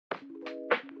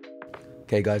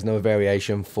Okay guys, another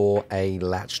variation for a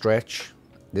lat stretch.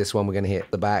 This one we're going to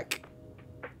hit the back.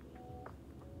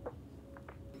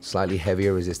 Slightly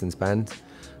heavier resistance band.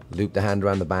 Loop the hand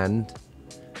around the band.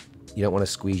 You don't want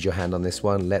to squeeze your hand on this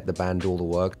one. Let the band do all the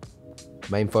work.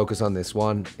 Main focus on this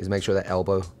one is make sure that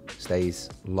elbow stays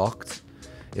locked.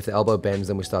 If the elbow bends,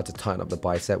 then we start to tighten up the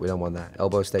bicep. We don't want that.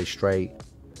 Elbow stays straight.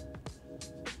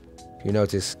 If you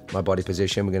notice my body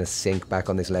position, we're going to sink back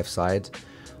on this left side.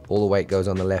 All the weight goes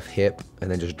on the left hip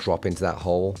and then just drop into that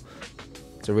hole.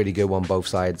 It's a really good one, both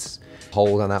sides.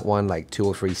 Hold on that one, like 2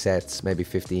 or 3 sets, maybe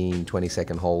 15,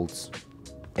 20-second holds.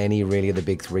 Any really of the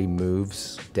big 3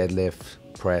 moves, deadlift,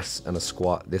 press, and a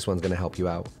squat, this one's going to help you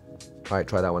out. All right,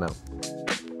 try that one out.